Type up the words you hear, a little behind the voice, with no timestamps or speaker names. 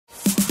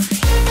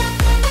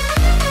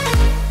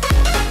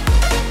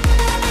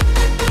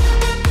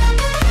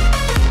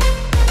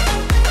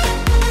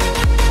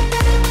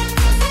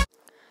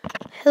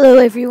Hello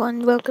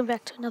everyone, welcome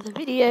back to another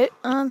video.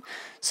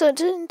 So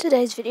in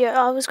today's video,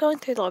 I was going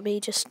through the lobby,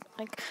 just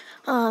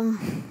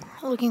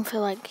looking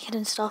for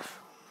hidden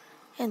stuff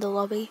in the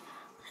lobby,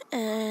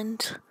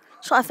 and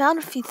so I found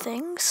a few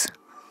things.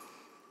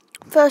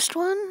 First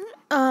one,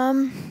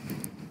 I'm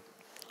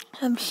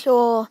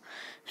sure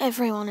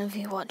every one of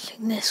you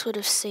watching this would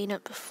have seen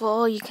it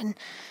before. You can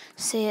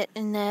see it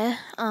in there.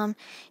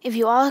 If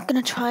you are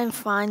going to try and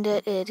find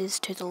it, it is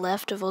to the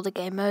left of all the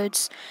game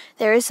modes.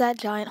 There is that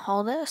giant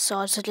hole there, so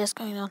I suggest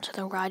going on to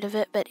the right of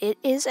it, but it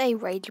is a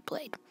Rage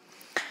Blade.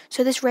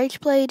 So this Rage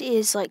Blade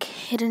is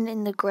hidden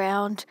in the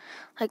ground,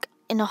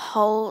 in a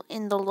hole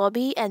in the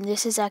lobby, and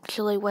this is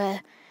actually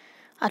where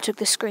I took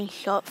the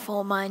screenshot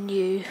for my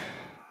new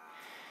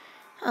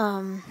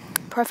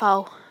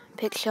profile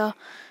picture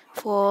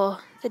for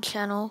the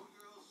channel.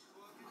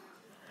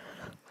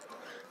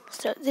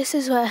 So this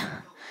is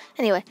where,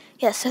 anyway,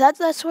 yeah, so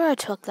that's where I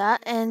took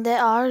that, and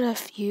there are a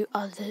few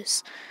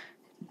others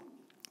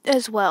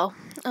as well.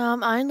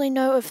 I only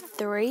know of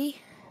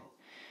 3,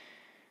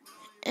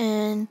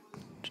 and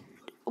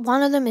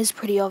one of them is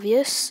pretty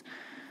obvious.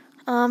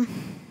 Over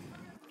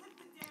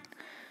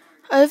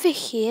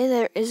here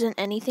there isn't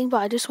anything, but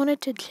I just wanted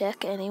to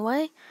check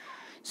anyway,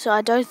 so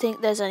I don't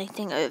think there's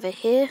anything over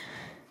here.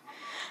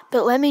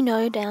 But let me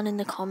know down in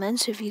the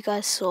comments if you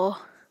guys saw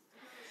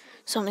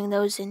something that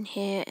was in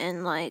here,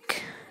 and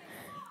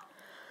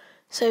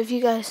so if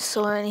you guys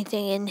saw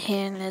anything in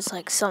here and there's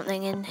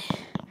something in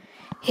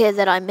here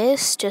that I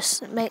missed,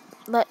 just let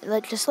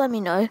me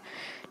know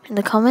in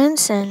the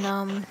comments,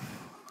 and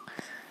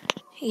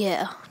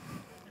yeah.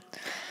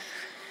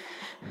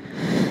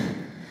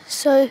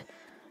 So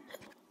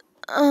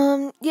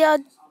yeah, I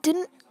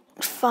didn't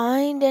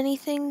find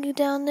anything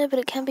down there, but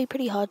it can be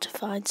pretty hard to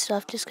find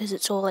stuff just because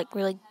it's all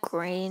really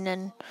green,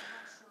 and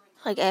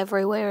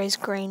everywhere is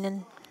green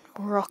and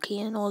rocky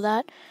and all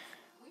that.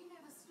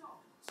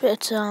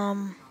 But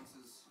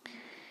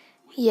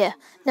yeah.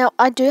 Now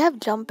I do have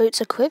jump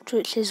boots equipped,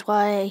 which is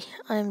why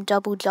I'm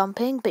double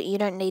jumping, but you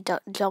don't need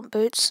jump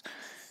boots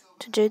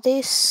to do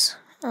this.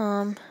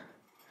 You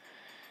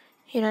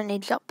don't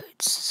need jump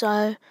boots.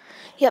 So,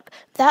 yep,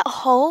 that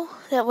hole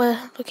that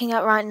we're looking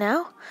at right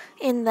now,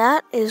 in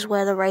that is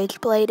where the Rage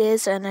Blade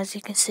is, and as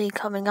you can see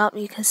coming up,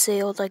 you can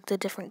see all the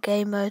different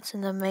game modes in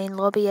the main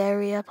lobby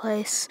area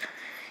place.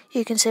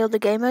 You can see all the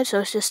game modes, so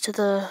it's just to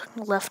the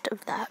left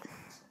of that.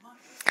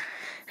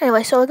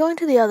 Anyway, so we're going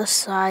to the other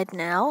side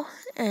now,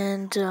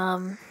 and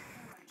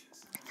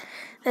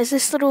there's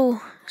this little,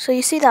 so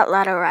you see that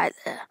ladder right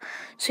there.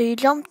 So you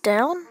jump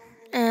down,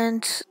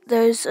 and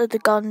those are the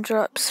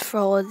gumdrops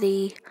for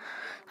the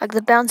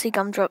bouncy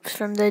gumdrops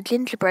from the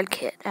gingerbread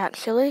kit,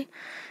 actually.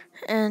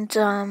 And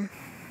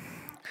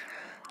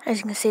as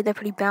you can see, they're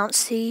pretty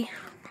bouncy,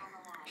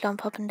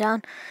 jump up and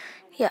down.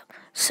 Yeah,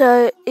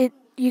 so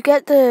you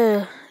get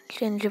the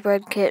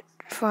gingerbread kit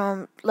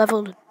from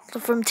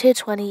tier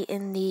 20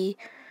 in the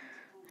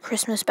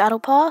Christmas Battle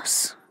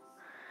Pass.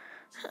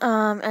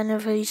 And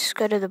if you just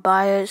go to the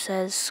bio, it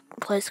says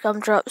place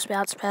gumdrops,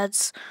 bounce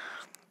pads.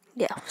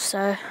 Yeah,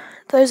 so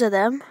those are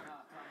them.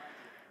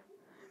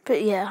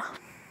 But yeah.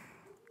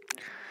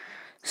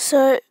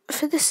 So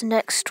for this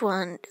next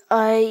one,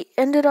 I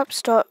ended up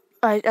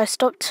I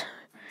stopped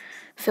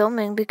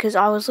filming because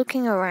I was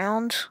looking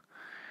around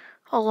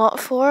a lot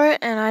for it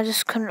and I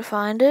just couldn't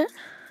find it.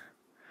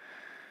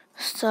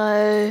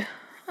 So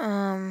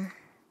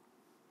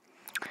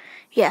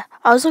yeah,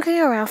 I was looking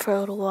around for a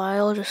little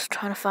while, just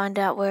trying to find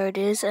out where it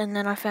is, and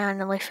then I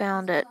finally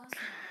found it.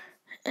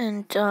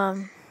 And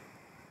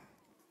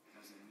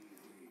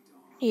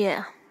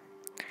yeah.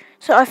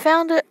 So I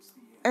found it,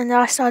 and then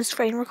I started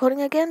screen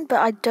recording again,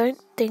 but I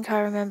don't think I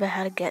remember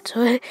how to get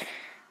to it,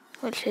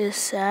 which is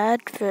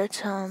sad,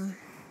 but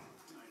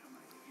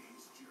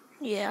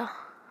yeah.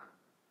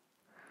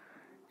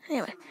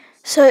 Anyway,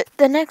 so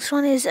the next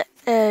one is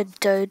a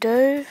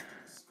dodo.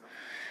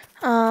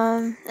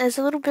 There's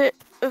a little bit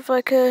of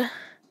a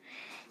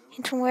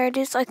hint on where it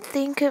is. I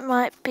think it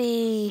might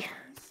be,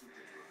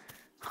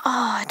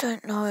 I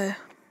don't know.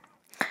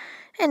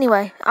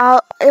 Anyway,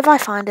 if I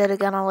find it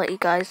again, I'll let you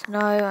guys know,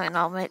 and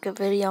I'll make a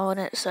video on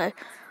it, so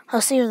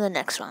I'll see you in the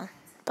next one.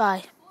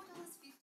 Bye.